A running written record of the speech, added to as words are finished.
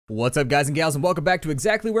What's up, guys and gals, and welcome back to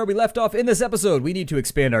exactly where we left off in this episode. We need to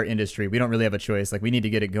expand our industry. We don't really have a choice. Like, we need to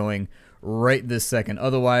get it going right this second.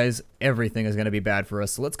 Otherwise, everything is going to be bad for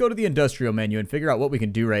us. So let's go to the industrial menu and figure out what we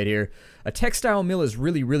can do right here. A textile mill is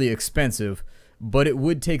really, really expensive, but it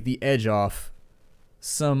would take the edge off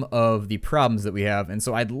some of the problems that we have. And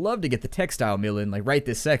so I'd love to get the textile mill in, like, right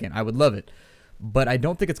this second. I would love it. But I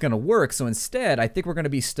don't think it's going to work. So instead, I think we're going to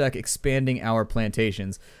be stuck expanding our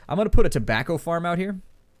plantations. I'm going to put a tobacco farm out here.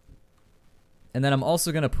 And then I'm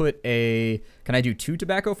also going to put a... Can I do 2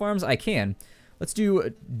 tobacco farms? I can. Let's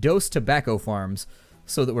do Dos Tobacco Farms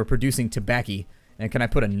so that we're producing tobacco. And can I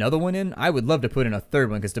put another one in? I would love to put in a third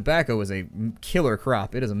one because tobacco is a killer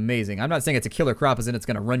crop. It is amazing. I'm not saying it's a killer crop as in it's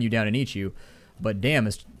going to run you down and eat you. But damn,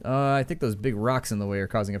 it's, I think those big rocks in the way are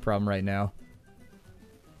causing a problem right now.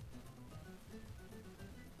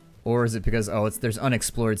 Or is it because, oh, there's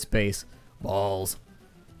unexplored space. Balls.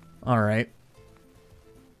 Alright.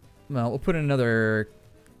 Well, we'll put in another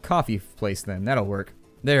coffee place then. That'll work.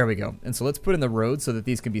 There we go. And so let's put in the road so that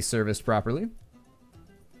these can be serviced properly.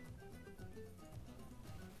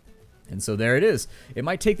 And so there it is. It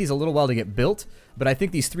might take these a little while to get built, but I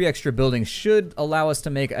think these 3 extra buildings should allow us to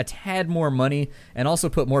make a tad more money and also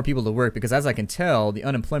put more people to work because as I can tell, the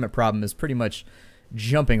unemployment problem is pretty much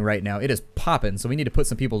jumping right now. It is popping, so we need to put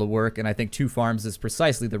some people to work, and I think 2 farms is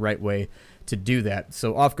precisely the right way to do that.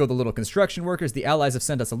 So off go the little construction workers. The Allies have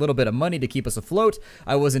sent us a little bit of money to keep us afloat.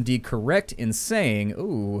 I was indeed correct in saying,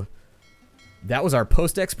 ooh, that was our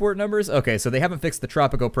post-export numbers? Okay, so they haven't fixed the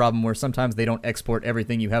Tropico problem where sometimes they don't export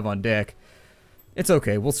everything you have on deck. It's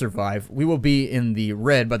okay, we'll survive. We will be in the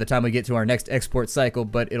red by the time we get to our next export cycle,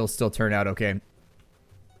 but it'll still turn out okay.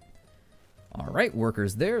 Alright,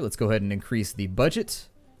 workers there. Let's go ahead and increase the budget.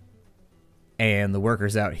 And the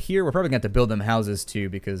workers out here, we're probably going to have to build them houses too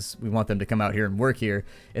because we want them to come out here and work here.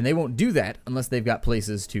 And they won't do that unless they've got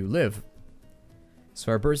places to live.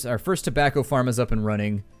 So our first tobacco farm is up and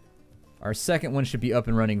running. Our second one should be up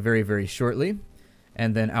and running very, very shortly.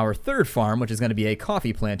 And then our third farm, which is going to be a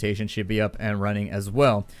coffee plantation, should be up and running as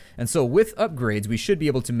well. And so with upgrades, we should be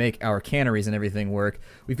able to make our canneries and everything work.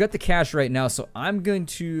 We've got the cash right now, so I'm going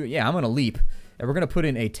to leap. And we're going to put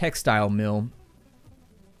in a textile mill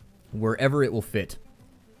wherever it will fit.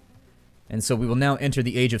 And so we will now enter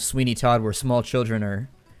the age of Sweeney Todd where small children are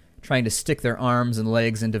trying to stick their arms and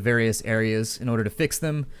legs into various areas in order to fix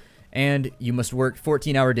them. And you must work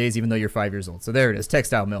 14-hour days even though you're 5 years old. So there it is,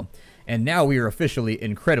 textile mill. And now we are officially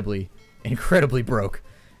incredibly broke.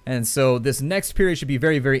 And so this next period should be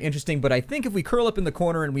very, very interesting. But I think if we curl up in the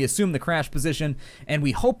corner and we assume the crash position and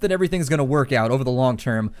we hope that everything's going to work out over the long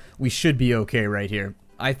term, we should be okay right here.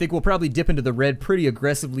 I think we'll probably dip into the red pretty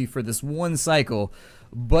aggressively for this one cycle.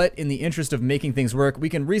 But in the interest of making things work, we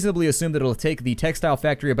can reasonably assume that it'll take the textile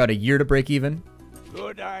factory about a year to break even.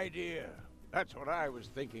 Good idea. That's what I was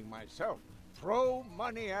thinking myself. Throw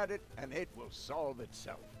money at it and it will solve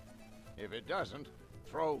itself. If it doesn't,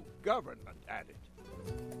 throw government at it.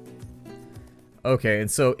 Okay,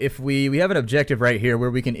 and so if we have an objective right here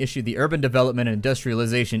where we can issue the Urban Development and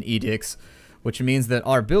Industrialization Edicts, which means that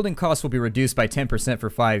our building costs will be reduced by 10% for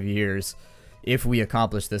 5 years if we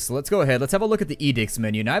accomplish this. So let's go ahead. Let's have a look at the edicts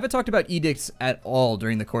menu. Now, I haven't talked about edicts at all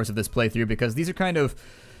during the course of this playthrough because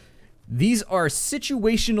these are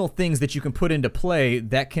situational things that you can put into play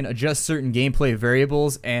that can adjust certain gameplay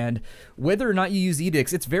variables, and whether or not you use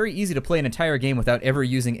edicts, it's very easy to play an entire game without ever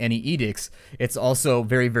using any edicts. It's also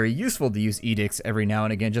very, very useful to use edicts every now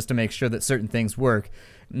and again just to make sure that certain things work.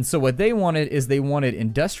 And so what they wanted is they wanted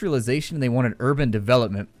industrialization and they wanted urban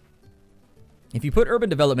development. If you put urban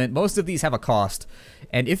development, most of these have a cost,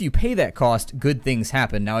 and if you pay that cost, good things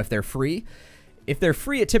happen. Now, if they're free,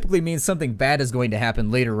 it typically means something bad is going to happen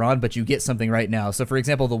later on, but you get something right now. So, for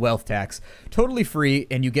example, the wealth tax. Totally free,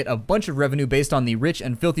 and you get a bunch of revenue based on the rich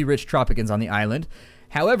and filthy rich Tropicans on the island.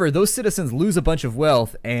 However, those citizens lose a bunch of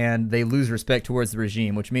wealth, and they lose respect towards the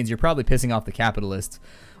regime, which means you're probably pissing off the capitalists.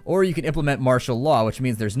 Or you can implement martial law, which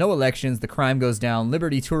means there's no elections, the crime goes down,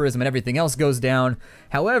 liberty, tourism, and everything else goes down.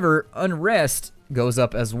 However, unrest goes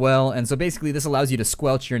up as well, and so basically this allows you to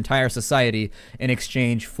squelch your entire society in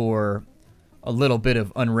exchange for a little bit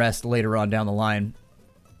of unrest later on down the line.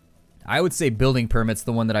 I would say building permits,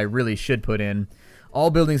 the one that I really should put in. All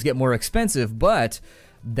buildings get more expensive, but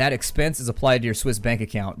that expense is applied to your Swiss bank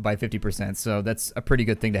account by 50%, so that's a pretty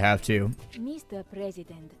good thing to have too. Mr.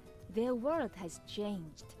 President, the world has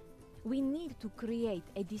changed. We need to create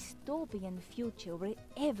a dystopian future where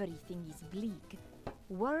everything is bleak.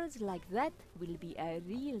 Worlds like that will be a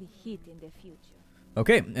real hit in the future.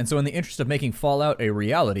 Okay, and so in the interest of making Fallout a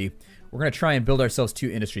reality, we're going to try and build ourselves 2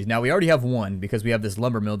 industries. Now, we already have one because we have this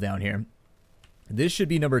lumber mill down here. This should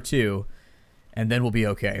be number 2, and then we'll be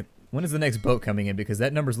okay. When is the next boat coming in? Because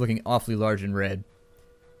that number's looking awfully large in red.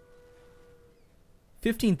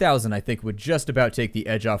 15,000, I think, would just about take the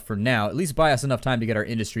edge off for now. At least buy us enough time to get our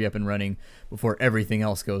industry up and running before everything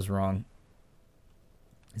else goes wrong.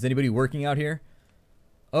 Is anybody working out here?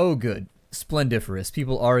 Oh, good. Splendiferous.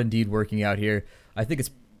 People are indeed working out here. I think it's...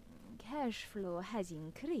 Cash flow has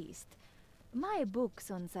increased. My books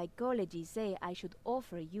on psychology say I should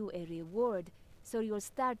offer you a reward so you'll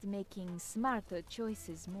start making smarter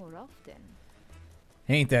choices more often.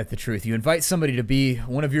 Ain't that the truth? You invite somebody to be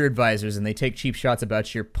one of your advisors and they take cheap shots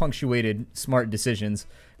about your punctuated smart decisions.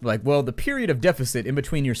 Like, well, the period of deficit in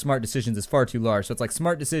between your smart decisions is far too large. So it's like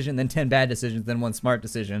smart decision, then 10 bad decisions, then 1 smart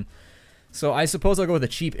decision. So I suppose I'll go with a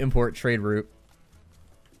cheap import trade route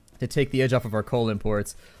to take the edge off of our coal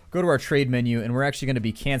imports. Go to our trade menu, and we're actually going to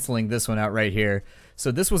be canceling this one out right here.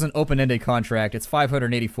 So this was an open-ended contract. It's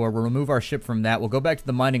 584. We'll remove our ship from that. We'll go back to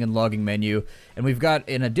the mining and logging menu, and we've got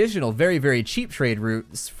an additional very, very cheap trade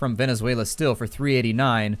route from Venezuela still for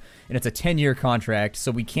 389, and it's a 10-year contract,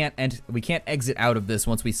 so we can't exit out of this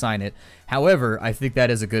once we sign it. However, I think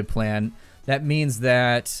that is a good plan. That means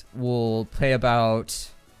that we'll pay about...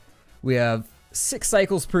 We have 6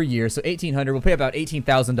 cycles per year, so 1,800. We'll pay about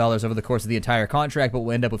 $18,000 over the course of the entire contract, but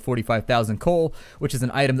we'll end up with 45,000 coal, which is an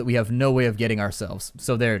item that we have no way of getting ourselves.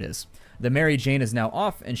 So there it is. The Mary Jane is now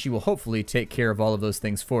off, and she will hopefully take care of all of those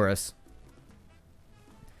things for us.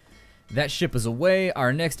 That ship is away.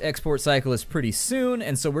 Our next export cycle is pretty soon,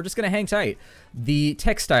 and so we're just going to hang tight. The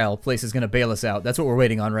textile place is going to bail us out. That's what we're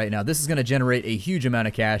waiting on right now. This is going to generate a huge amount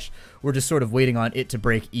of cash. We're just sort of waiting on it to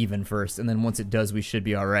break even first, and then once it does, we should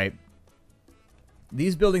be all right.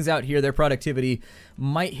 These buildings out here, their productivity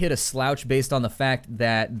might hit a slouch based on the fact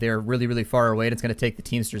that they're really, really far away, and it's going to take the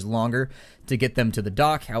Teamsters longer to get them to the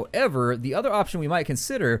dock. However, the other option we might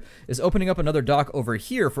consider is opening up another dock over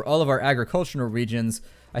here for all of our agricultural regions.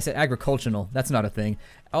 I said agricultural, that's not a thing.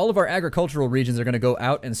 All of our agricultural regions are going to go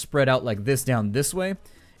out and spread out like this down this way.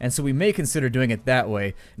 And so we may consider doing it that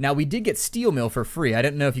way. Now, we did get steel mill for free. I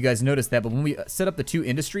didn't know if you guys noticed that, but when we set up the 2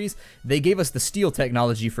 industries, they gave us the steel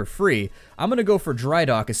technology for free. I'm going to go for dry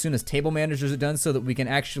dock as soon as table managers are done so that we can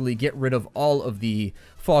actually get rid of all of the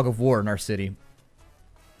fog of war in our city.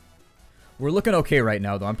 We're looking okay right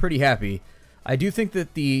now, though. I'm pretty happy. I do think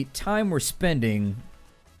that the time we're spending...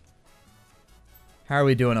 How are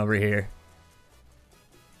we doing over here?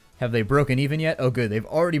 Have they broken even yet? Oh, good. They've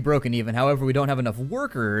already broken even. However, we don't have enough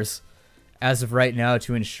workers as of right now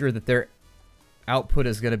to ensure that their output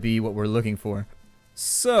is going to be what we're looking for.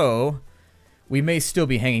 So, we may still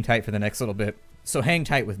be hanging tight for the next little bit. So hang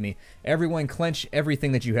tight with me. Everyone clench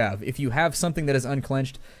everything that you have. If you have something that is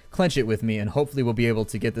unclenched, clench it with me, and hopefully we'll be able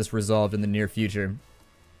to get this resolved in the near future.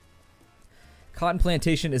 Cotton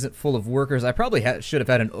plantation isn't full of workers. I probably should have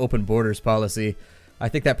had an open borders policy. I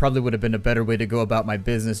think that probably would have been a better way to go about my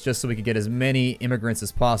business, just so we could get as many immigrants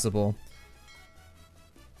as possible.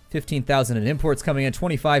 15,000 in imports coming in,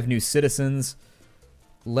 25 new citizens.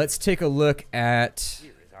 Let's take a look at...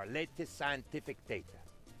 Here is our latest scientific data.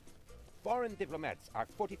 Foreign diplomats are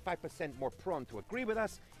 45% more prone to agree with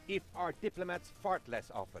us if our diplomats fart less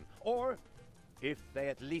often, or if they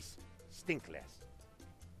at least stink less.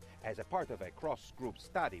 As a part of a cross-group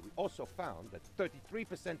study, we also found that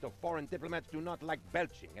 33% of foreign diplomats do not like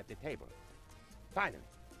belching at the table. Finally,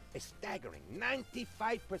 a staggering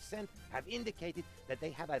 95% have indicated that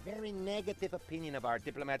they have a very negative opinion of our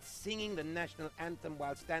diplomats singing the national anthem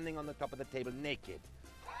while standing on the top of the table naked.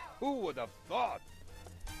 Who would have thought?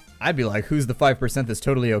 I'd be like, who's the 5% that's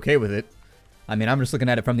totally okay with it? I mean, I'm just looking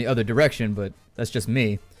at it from the other direction, but that's just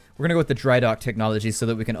me. We're going to go with the dry dock technology so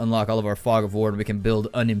that we can unlock all of our fog of war and we can build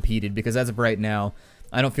unimpeded, because as of right now,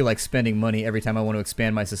 I don't feel like spending money every time I want to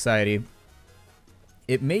expand my society.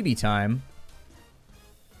 It may be time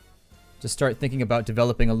to start thinking about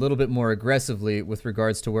developing a little bit more aggressively with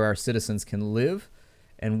regards to where our citizens can live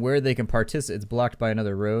and where they can participate. It's blocked by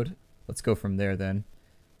another road. Let's go from there then.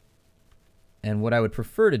 And what I would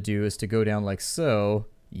prefer to do is to go down like so.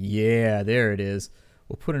 Yeah, there it is.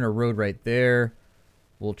 We'll put in a road right there.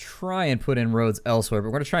 We'll try and put in roads elsewhere, but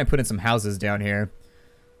we're going to try and put in some houses down here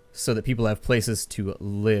so that people have places to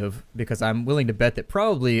live, because I'm willing to bet that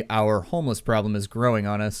probably our homeless problem is growing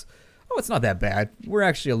on us. Oh, it's not that bad. We're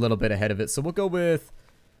actually a little bit ahead of it, so we'll go with,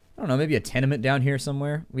 I don't know, maybe a tenement down here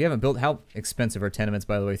somewhere. We haven't built, how expensive are tenements,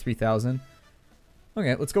 by the way? 3,000?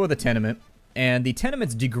 Okay, let's go with a tenement. And the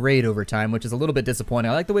tenements degrade over time, which is a little bit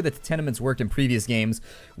disappointing. I like the way that the tenements worked in previous games,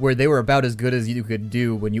 where they were about as good as you could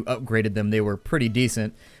do when you upgraded them. They were pretty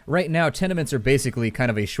decent. Right now, tenements are basically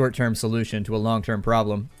kind of a short-term solution to a long-term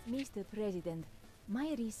problem. Mr. President,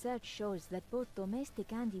 My research shows that both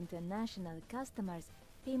domestic and international customers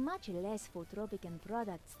pay much less for Tropican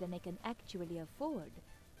products than they can actually afford.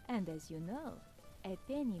 And as you know, a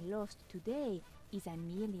penny lost today is a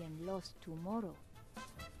million lost tomorrow.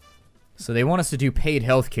 So they want us to do paid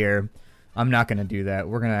healthcare. I'm not going to do that.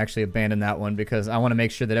 We're going to actually abandon that one because I want to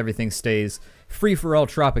make sure that everything stays free for all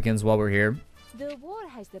Tropicans while we're here. The war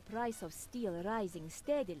has the price of steel rising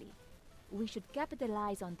steadily. We should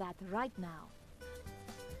capitalize on that right now.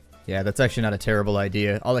 Yeah, that's actually not a terrible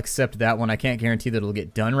idea. I'll accept that one. I can't guarantee that it'll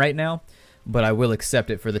get done right now, but I will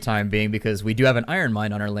accept it for the time being because we do have an iron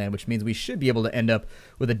mine on our land, which means we should be able to end up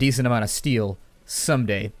with a decent amount of steel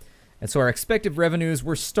someday. And so our expected revenues,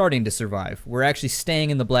 we're starting to survive. We're actually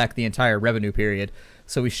staying in the black the entire revenue period,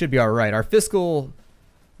 so we should be all right. Our fiscal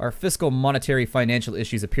monetary financial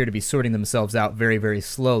issues appear to be sorting themselves out very, very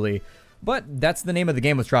slowly. But that's the name of the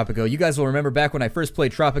game with Tropico. You guys will remember back when I first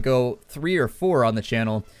played Tropico 3 or 4 on the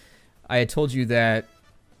channel, I had told you that...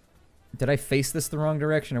 Did I face this the wrong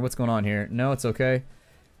direction, or what's going on here? No, it's okay.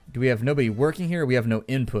 Do we have nobody working here? We have no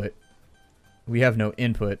input. We have no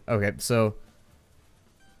input. Okay, so...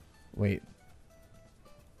 Wait.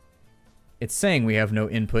 It's saying we have no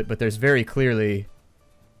input, but there's very clearly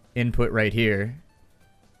input right here.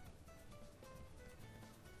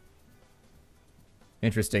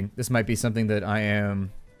 Interesting. This might be something that I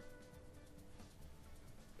am...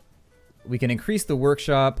 We can increase the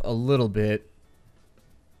workshop a little bit.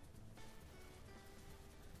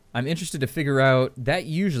 I'm interested to figure out that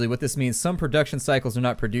usually what this means. Some production cycles are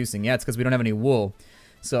not producing. Yeah, it's because we don't have any wool.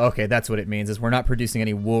 So, okay, that's what it means, is we're not producing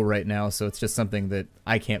any wool right now, so it's just something that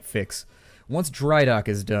I can't fix. Once dry dock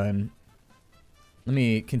is done, let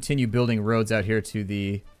me continue building roads out here to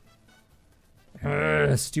the...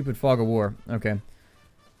 stupid fog of war. Okay.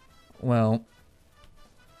 Well,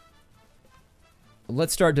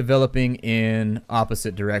 let's start developing in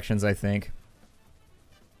opposite directions, I think.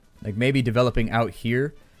 Like, maybe developing out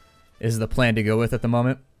here is the plan to go with at the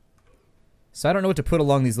moment. So I don't know what to put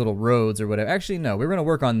along these little roads or whatever. Actually, no, we're going to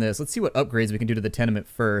work on this. Let's see what upgrades we can do to the tenement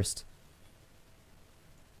first.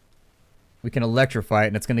 We can electrify it,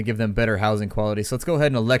 and it's going to give them better housing quality. So let's go ahead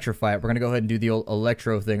and electrify it. We're going to go ahead and do the old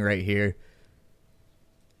electro thing right here.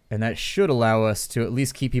 And that should allow us to at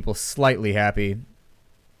least keep people slightly happy.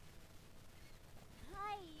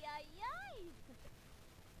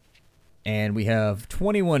 And we have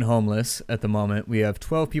 21 homeless at the moment. We have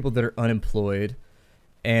 12 people that are unemployed.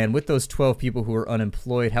 And with those 12 people who are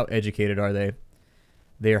unemployed, how educated are they?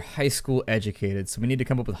 They are high school educated. So we need to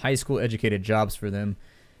come up with high school educated jobs for them.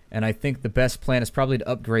 And I think the best plan is probably to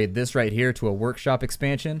upgrade this right here to a workshop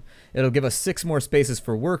expansion. It'll give us 6 more spaces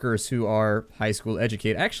for workers who are high school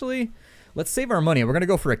educated. Actually, let's save our money. We're going to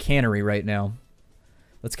go for a cannery right now.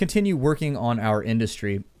 Let's continue working on our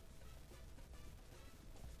industry.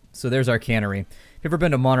 So there's our cannery. If you've ever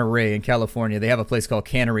been to Monterey in California, they have a place called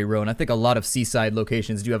Cannery Row, and I think a lot of seaside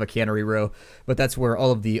locations do have a cannery row, but that's where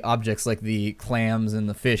all of the objects like the clams and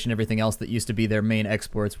the fish and everything else that used to be their main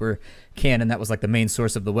exports were canned, and that was like the main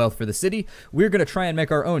source of the wealth for the city. We're going to try and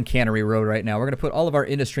make our own cannery row right now. We're going to put all of our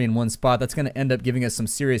industry in one spot. That's going to end up giving us some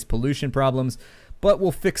serious pollution problems, but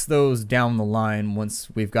we'll fix those down the line once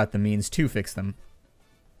we've got the means to fix them.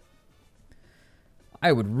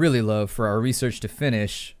 I would really love for our research to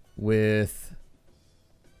finish with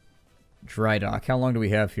dry dock. How long do we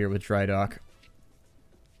have here with dry dock?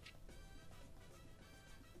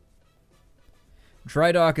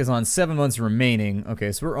 Dry dock is on 7 months remaining.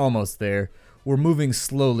 Okay, so we're almost there. We're moving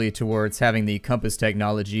slowly towards having the compass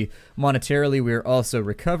technology. Monetarily, we're also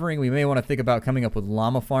recovering. We may want to think about coming up with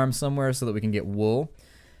llama farms somewhere so that we can get wool.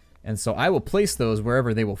 And so I will place those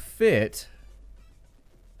wherever they will fit.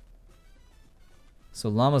 So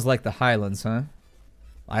llamas like the highlands, huh?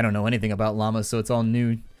 I don't know anything about llamas, so it's all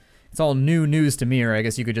new. It's all new news to me, or I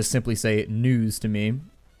guess you could just simply say news to me.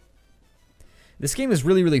 This game is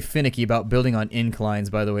really, really finicky about building on inclines,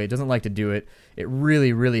 by the way. It doesn't like to do it. It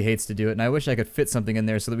really, really hates to do it, and I wish I could fit something in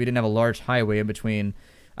there so that we didn't have a large highway in between.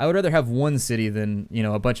 I would rather have one city than, you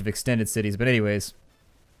know, a bunch of extended cities, but anyways.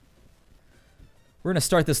 We're going to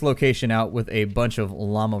start this location out with a bunch of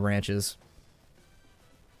llama ranches.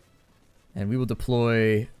 And we will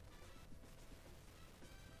deploy,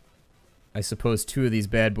 I suppose, 2 of these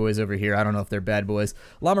bad boys over here. I don't know if they're bad boys.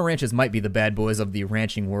 Llama ranches might be the bad boys of the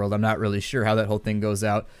ranching world. I'm not really sure how that whole thing goes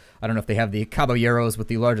out. I don't know if they have the caballeros with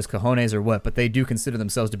the largest cojones or what, but they do consider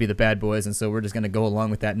themselves to be the bad boys, and so we're just going to go along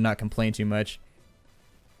with that and not complain too much.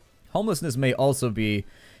 Homelessness may also be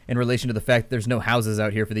in relation to the fact that there's no houses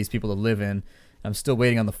out here for these people to live in. I'm still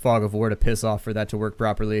waiting on the fog of war to piss off for that to work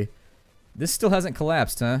properly. This still hasn't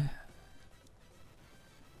collapsed, huh?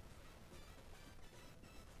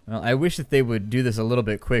 Well, I wish that they would do this a little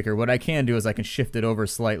bit quicker. What I can do is I can shift it over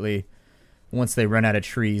slightly once they run out of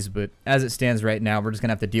trees, but as it stands right now, we're just going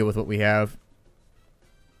to have to deal with what we have.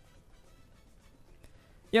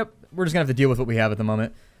 Yep, we're just going to have to deal with what we have at the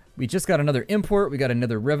moment. We just got another import. We got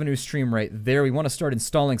another revenue stream right there. We want to start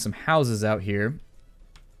installing some houses out here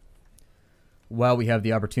while we have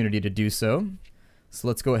the opportunity to do so. So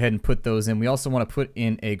let's go ahead and put those in. We also want to put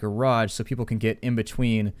in a garage so people can get in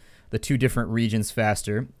between the two different regions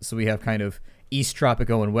faster. So we have kind of East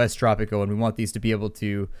Tropico and West Tropico, and we want these to be able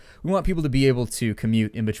to, we want people to be able to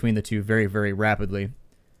commute in between the two very, very rapidly.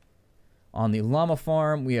 On the llama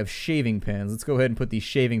farm, we have shaving pens. Let's go ahead and put these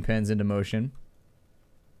shaving pens into motion.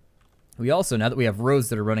 We also, now that we have roads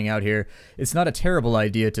that are running out here, it's not a terrible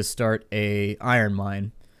idea to start a iron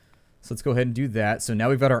mine. So let's go ahead and do that. So now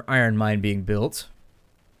we've got our iron mine being built,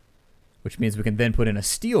 which means we can then put in a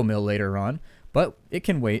steel mill later on. But it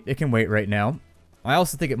can wait. It can wait right now. I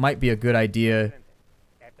also think it might be a good idea.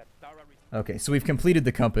 Okay, so we've completed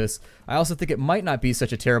the compass. I also think it might not be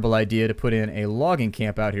such a terrible idea to put in a logging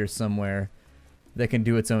camp out here somewhere that can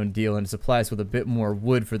do its own deal and supply us with a bit more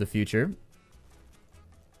wood for the future.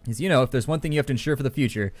 Because, you know, if there's one thing you have to ensure for the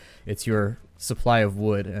future, it's your supply of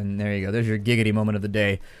wood. And there you go. There's your giggity moment of the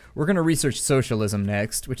day. We're going to research socialism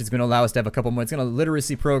next, which is going to allow us to have a couple more. It's going to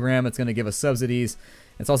literacy program. It's going to give us subsidies.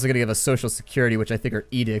 It's also going to give us social security, which I think are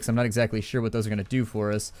edicts. I'm not exactly sure what those are going to do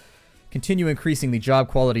for us. Continue increasing the job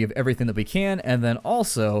quality of everything that we can. And then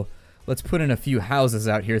also, let's put in a few houses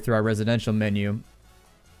out here through our residential menu.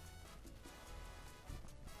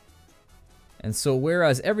 And so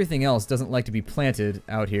whereas everything else doesn't like to be planted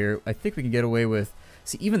out here, I think we can get away with...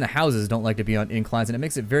 See, even the houses don't like to be on inclines, and it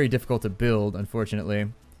makes it very difficult to build,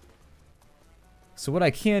 unfortunately. So what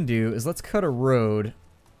I can do is let's cut a road.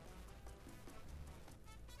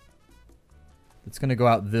 It's going to go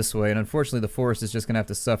out this way, and unfortunately the forest is just going to have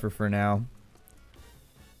to suffer for now.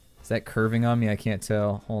 Is that curving on me? I can't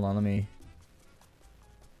tell. Hold on, let me...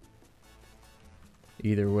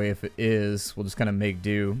 Either way, if it is, we'll just kind of make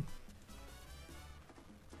do.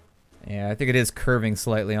 Yeah, I think it is curving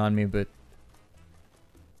slightly on me, but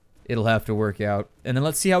it'll have to work out. And then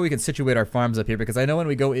let's see how we can situate our farms up here, because I know when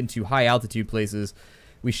we go into high altitude places,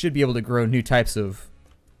 we should be able to grow new types of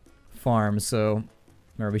farms, so...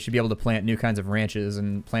 Or we should be able to plant new kinds of ranches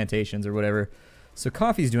and plantations or whatever. So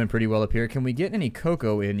coffee's doing pretty well up here. Can we get any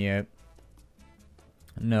cocoa in yet?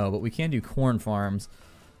 No, but we can do corn farms.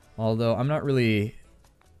 Although I'm not really...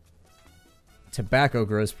 Tobacco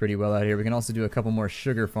grows pretty well out here. We can also do a couple more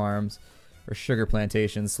sugar farms or sugar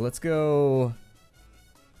plantations. So let's go...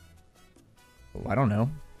 Oh, I don't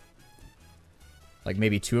know. Like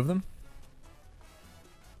maybe 2 of them?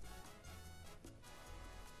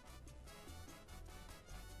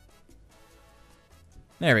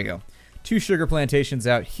 There we go. 2 sugar plantations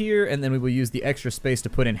out here, and then we will use the extra space to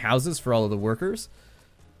put in houses for all of the workers.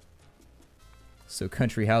 So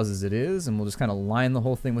country houses it is, and we'll just kind of line the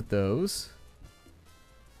whole thing with those.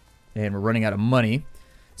 And we're running out of money,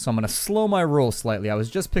 so I'm going to slow my roll slightly. I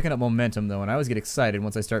was just picking up momentum, though, and I always get excited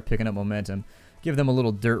once I start picking up momentum. Give them a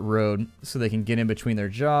little dirt road so they can get in between their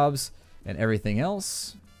jobs and everything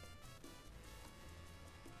else.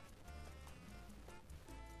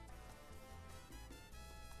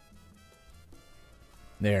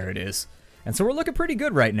 There it is. And so we're looking pretty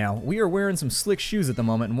good right now. We are wearing some slick shoes at the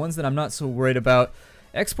moment, and ones that I'm not so worried about.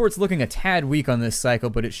 Export's looking a tad weak on this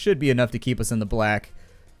cycle, but it should be enough to keep us in the black.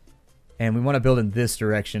 And we want to build in this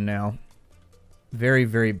direction now. Very,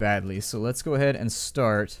 very badly. So let's go ahead and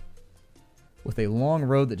start with a long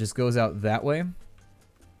road that just goes out that way.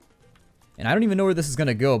 And I don't even know where this is going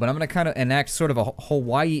to go, but I'm going to kind of enact sort of a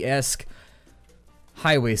Hawaii-esque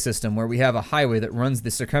highway system where we have a highway that runs the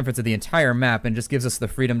circumference of the entire map and just gives us the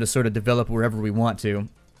freedom to sort of develop wherever we want to.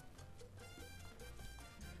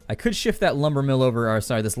 I could shift that lumber mill over, or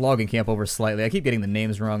sorry, this logging camp over slightly. I keep getting the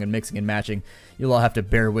names wrong and mixing and matching. You'll all have to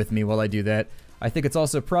bear with me while I do that. I think it's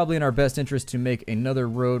also probably in our best interest to make another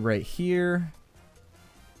road right here.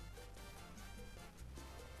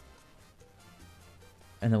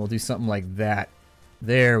 And then we'll do something like that.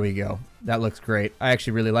 There we go. That looks great. I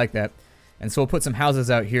actually really like that. And so we'll put some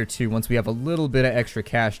houses out here too once we have a little bit of extra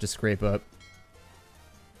cash to scrape up.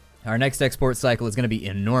 Our next export cycle is going to be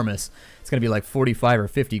enormous. It's going to be like 45 or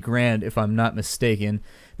 50 grand if I'm not mistaken.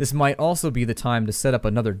 This might also be the time to set up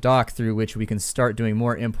another dock through which we can start doing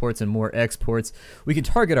more imports and more exports. We can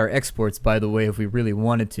target our exports, by the way, if we really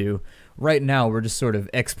wanted to. Right now, we're just sort of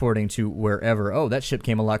exporting to wherever. Oh, that ship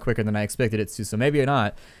came a lot quicker than I expected it to, so maybe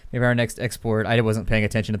not. Maybe our next export, I wasn't paying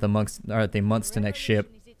attention at the months to next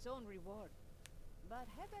ship.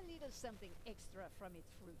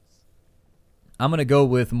 I'm going to go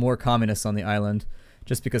with more communists on the island,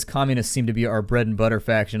 just because communists seem to be our bread and butter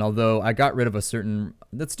faction, although I got rid of a certain...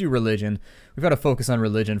 Let's do religion. We've got to focus on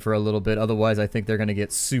religion for a little bit, otherwise I think they're going to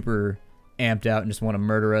get super amped out and just want to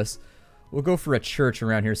murder us. We'll go for a church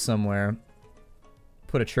around here somewhere.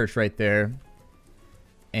 Put a church right there.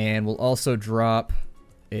 And we'll also drop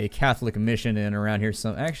a Catholic mission in around here.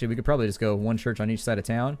 Actually, we could probably just go one church on each side of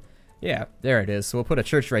town. Yeah, there it is. So we'll put a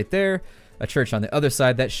church right there, a church on the other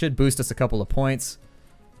side. That should boost us a couple of points.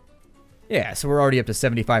 Yeah, so we're already up to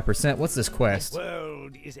 75%. What's this quest? The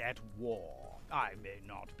world is at war. I may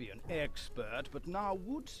not be an expert, but now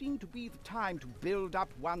would seem to be the time to build up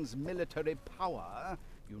one's military power.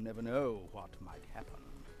 You never know what might happen.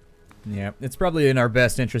 Yeah, it's probably in our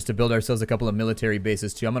best interest to build ourselves a couple of military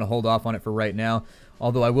bases too. I'm going to hold off on it for right now,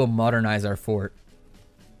 although I will modernize our fort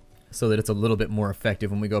so that it's a little bit more effective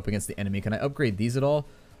when we go up against the enemy. Can I upgrade these at all?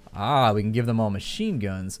 Ah, we can give them all machine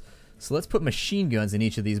guns. So let's put machine guns in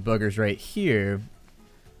each of these buggers right here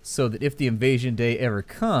so that if the invasion day ever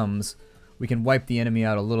comes, we can wipe the enemy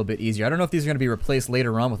out a little bit easier. I don't know if these are going to be replaced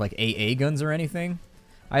later on with like AA guns or anything.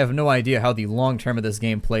 I have no idea how the long term of this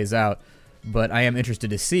game plays out, but I am interested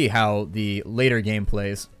to see how the later game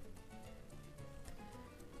plays.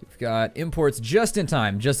 We've got imports just in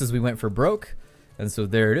time, just as we went for broke. And so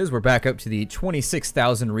there it is. We're back up to the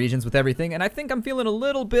 26,000 regions with everything. And I think I'm feeling a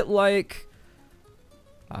little bit like...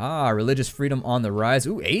 religious freedom on the rise.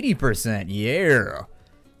 Ooh, 80%. Yeah.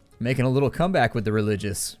 Making a little comeback with the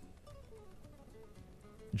religious.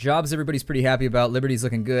 Jobs everybody's pretty happy about. Liberty's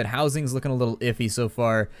looking good. Housing's looking a little iffy so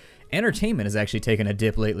far. Entertainment has actually taken a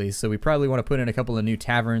dip lately. So we probably want to put in a couple of new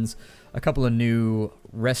taverns, a couple of new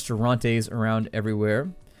restaurantes around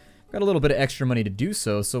everywhere. Got a little bit of extra money to do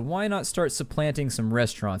so, so why not start supplanting some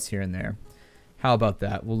restaurants here and there? How about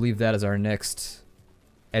that? We'll leave that as our next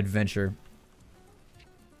adventure.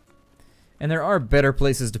 And there are better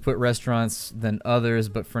places to put restaurants than others,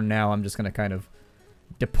 but for now I'm just going to kind of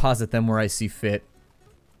deposit them where I see fit.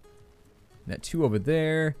 That 2 over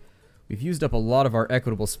there. We've used up a lot of our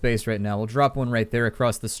equitable space right now. We'll drop one right there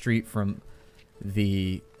across the street from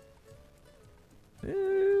the...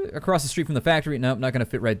 across the street from the factory. Nope, not going to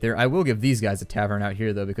fit right there. I will give these guys a tavern out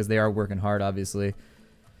here, though, because they are working hard, obviously.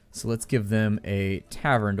 So let's give them a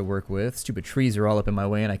tavern to work with. Stupid trees are all up in my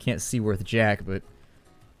way, and I can't see worth jack, but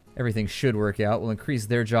everything should work out. We'll increase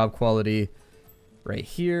their job quality right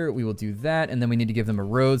here. We will do that, and then we need to give them a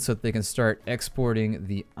road so that they can start exporting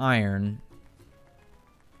the iron.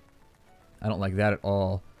 I don't like that at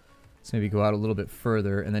all. So maybe go out a little bit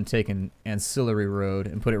further and then take an ancillary road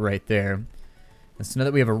and put it right there. And so now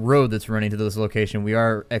that we have a road that's running to this location, we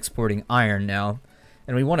are exporting iron now.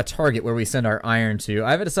 And we want to target where we send our iron to.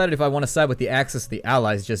 I haven't decided if I want to side with the Axis of the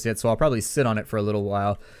Allies just yet, so I'll probably sit on it for a little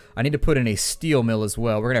while. I need to put in a steel mill as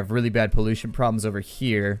well. We're going to have really bad pollution problems over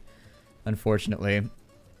here, unfortunately.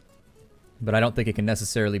 But I don't think it can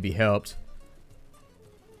necessarily be helped.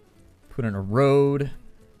 Put in a road.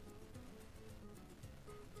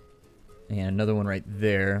 And another one right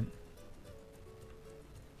there.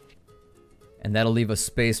 And that'll leave us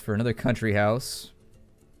space for another country house.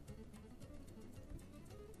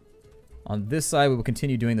 On this side, we will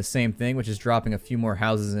continue doing the same thing, which is dropping a few more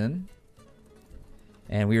houses in.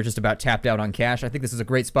 And we are just about tapped out on cash. I think this is a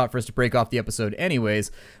great spot for us to break off the episode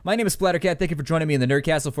anyways. My name is Splattercat. Thank you for joining me in the Nerd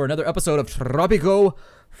Castle for another episode of Tropico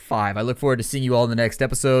 5. I look forward to seeing you all in the next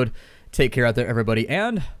episode. Take care out there, everybody,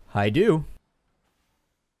 and hi-do.